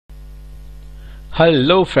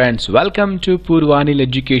Hello friends, welcome to Purvanil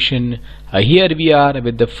Education. Here we are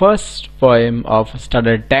with the first poem of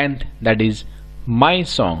Standard 10th, that is My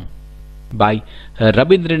Song by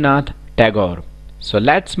Rabindranath Tagore. So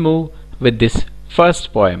let's move with this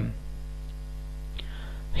first poem.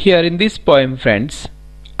 Here in this poem friends,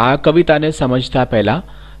 આ કવિતાને સમજતા પહેલા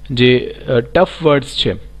જે tough words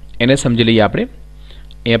છે એને સમજી લઈએ આપણે.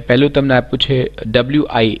 અહીંયા પહેલું તમને આપ્યું છે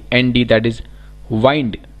WIND, that is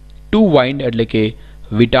wind. Two wind એટલે કે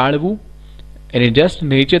વીંટાળવું. એની જસ્ટ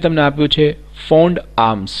નીચે તમને આપ્યું છે ફોન્ડ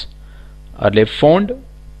આર્મ્સ એટલે ફોન્ડ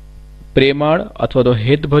પ્રેમાળ અથવા તો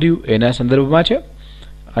હેતભર્યું એના સંદર્ભમાં છે.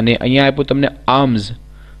 અને અહીંયા આપ્યું તમને આર્મ્સ,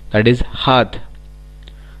 દેટ ઇઝ હાથ.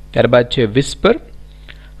 ત્યારબાદ છે વિસ્પર.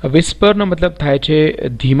 વિસ્પરનો મતલબ થાય છે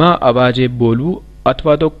ધીમા અવાજે બોલવું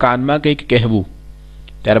અથવા તો કાનમાં કંઈક કહેવું.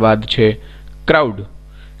 ત્યારબાદ છે ક્રાઉડ.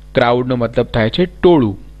 ક્રાઉડનો મતલબ થાય છે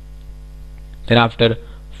ટોળું. Than after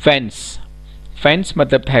fans. ફેન્સ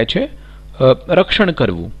મતલબ થાય છે રક્ષણ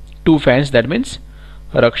કરવું. ટુ ફેન્સ દેટ મીન્સ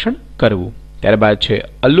રક્ષણ કરવું. ત્યારબાદ છે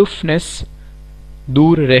અલુફનેસ,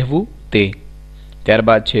 દૂર રહેવું તે.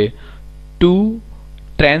 ત્યારબાદ છે ટુ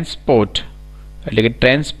ટ્રાન્સપોર્ટ એટલે કે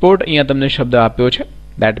ટ્રાન્સપોર્ટ અહીંયા તમને શબ્દ આપ્યો છે,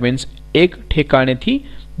 દેટ મીન્સ એક ઠેકાણેથી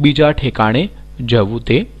બીજા ઠેકાણે જવું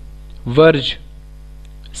તે. વર્જ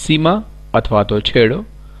સીમા અથવા તો છેડો.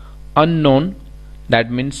 અનનોન દેટ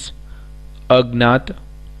મીન્સ અજ્ઞાત.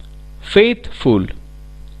 ફેથફુલ.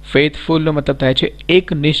 ફેથફુલનો મતલબ થાય છે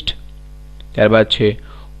એકનિષ્ઠ. ત્યારબાદ છે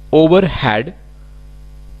ઓવરહેડ,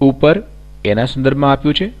 ઉપર, એના સંદર્ભમાં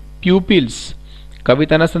આપ્યું છે. પ્યુપિલ્સ.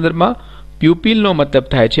 કવિતાના સંદર્ભમાં પ્યુપિલનો મતલબ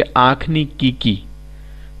થાય છે આંખની કીકી.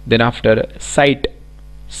 Then after site.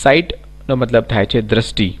 સાઇટનો મતલબ થાય છે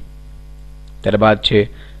દ્રષ્ટિ. ત્યારબાદ છે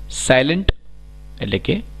સાયલેન્ટ એટલે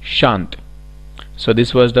કે શાંત. So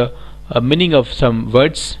this was the meaning of some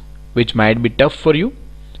words which might be tough for you.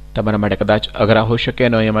 તમારા માટે કદાચ અઘરા હોઈ શકે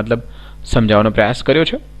એનો અહીંયા મતલબ સમજાવવાનો પ્રયાસ કર્યો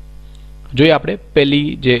છે. જોઈએ આપણે પહેલી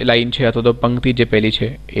જે લાઈન છે અથવા તો પંક્તિ જે પહેલી છે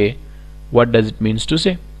એ what does it means to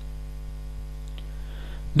say.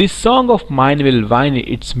 This song of mine will wind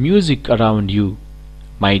its music around you,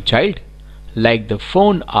 my child, like the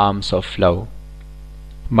fond arms of love.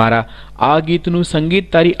 મારા આ ગીતનું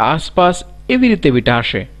સંગીત તારી આસપાસ એવી રીતે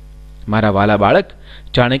વીંટાશે મારા વાલા બાળક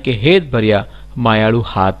જાણે કે હેત ભર્યા માયાળુ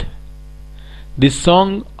હાથ. This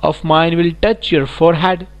song of mine will touch your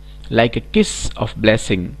forehead like a kiss of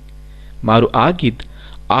blessing. મારું આ ગીત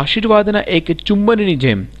આશીર્વાદના એક ચુંબનની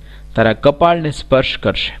જેમ તારા કપાળને સ્પર્શ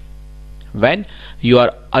કરશે. When you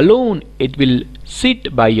are alone, it will sit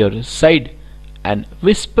by your side and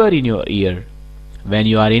whisper in your ear. When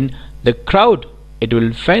you are in the crowd, it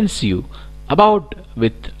will fence you about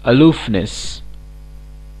with aloofness.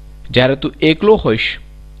 જ્યારે તું એકલો હોઈશ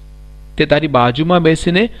તે તારી બાજુમાં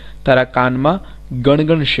બેસીને તારા કાનમાં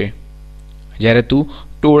ગણગણશે. જ્યારે તું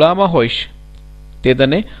ટોળામાં હોઈશ તે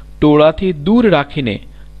તને ટોળાથી દૂર રાખીને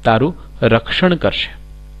તારું રક્ષણ કરશે.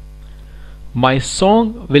 My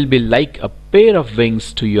song will be like a pair of wings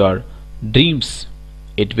to your dreams.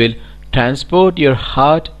 It will transport your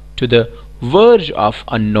heart to the verge of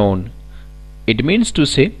unknown. It means to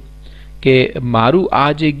say કે મારું આ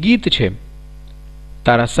જે ગીત છે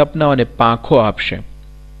તારા સપનાઓને પાંખો આપશે.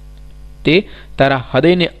 તે તારા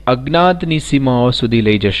હૃદયને અજ્ઞાતની સીમાઓ સુધી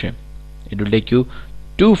લઈ જશે. It will take you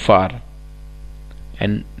too far.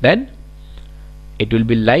 And then it will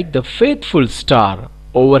be like the faithful star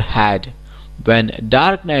overhead when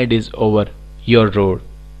dark night is over your road.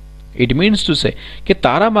 It means to say કે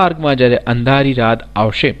તારા માર્ગમાં જ્યારે અંધારી રાત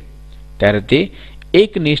આવશે ત્યારે તે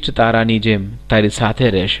એકનિષ્ઠ તારાની જેમ તારી સાથે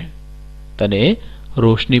રહેશે, તને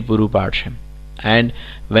રોશની પૂરું પાડશે. And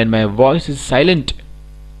when my voice is silent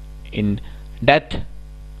in death,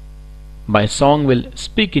 my song will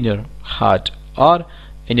speak in your heart, or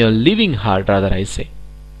in your living heart rather I say.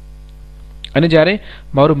 અને જ્યારે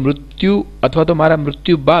મારું મૃત્યુ અથવા તો મારા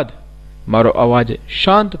મૃત્યુ બાદ મારો અવાજ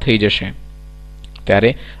શાંત થઈ જશે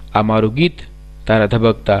ત્યારે આ મારું ગીત તારા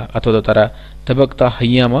ધબકતા અથવા તો તારા ધબકતા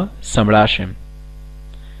હૈયામાં સંભળાશે.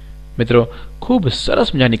 મિત્રો, ખૂબ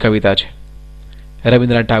સરસ મજાની કવિતા છે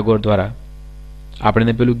રવિન્દ્રનાથ ટાગોર દ્વારા.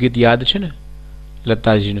 આપણને પેલું ગીત યાદ છે ને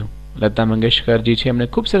લતાજીનું, લતા મંગેશકરજી છે, એમણે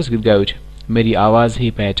ખૂબ સરસ ગીત ગાયું છે, મેરી આવાઝ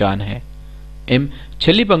હી પહેચાન હૈ. એમ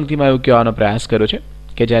છેલ્લી પંક્તિમાં એવું કહેવાનો પ્રયાસ કર્યો છે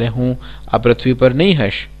કે જ્યારે હું આ પૃથ્વી પર નહીં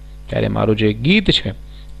હશ ત્યારે મારું જે ગીત છે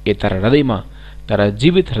એ તારા હૃદયમાં, તારા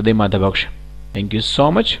જીવિત હૃદયમાં ધબકશે. Thank you so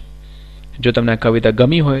much. જો તમને આ કવિતા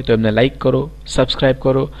ગમી હોય તો એમને લાઈક કરો, સબસ્ક્રાઈબ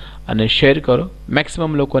કરો અને શેર કરો.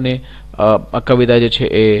 મેક્સિમમ લોકોને આ કવિતા જે છે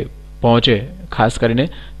એ પહોંચે, ખાસ કરીને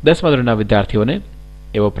 10મા ધોરણના વિદ્યાર્થીઓને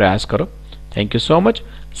એવો પ્રયાસ કરો. Thank you so much.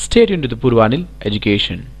 Stay tuned to the Purvanil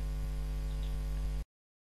education.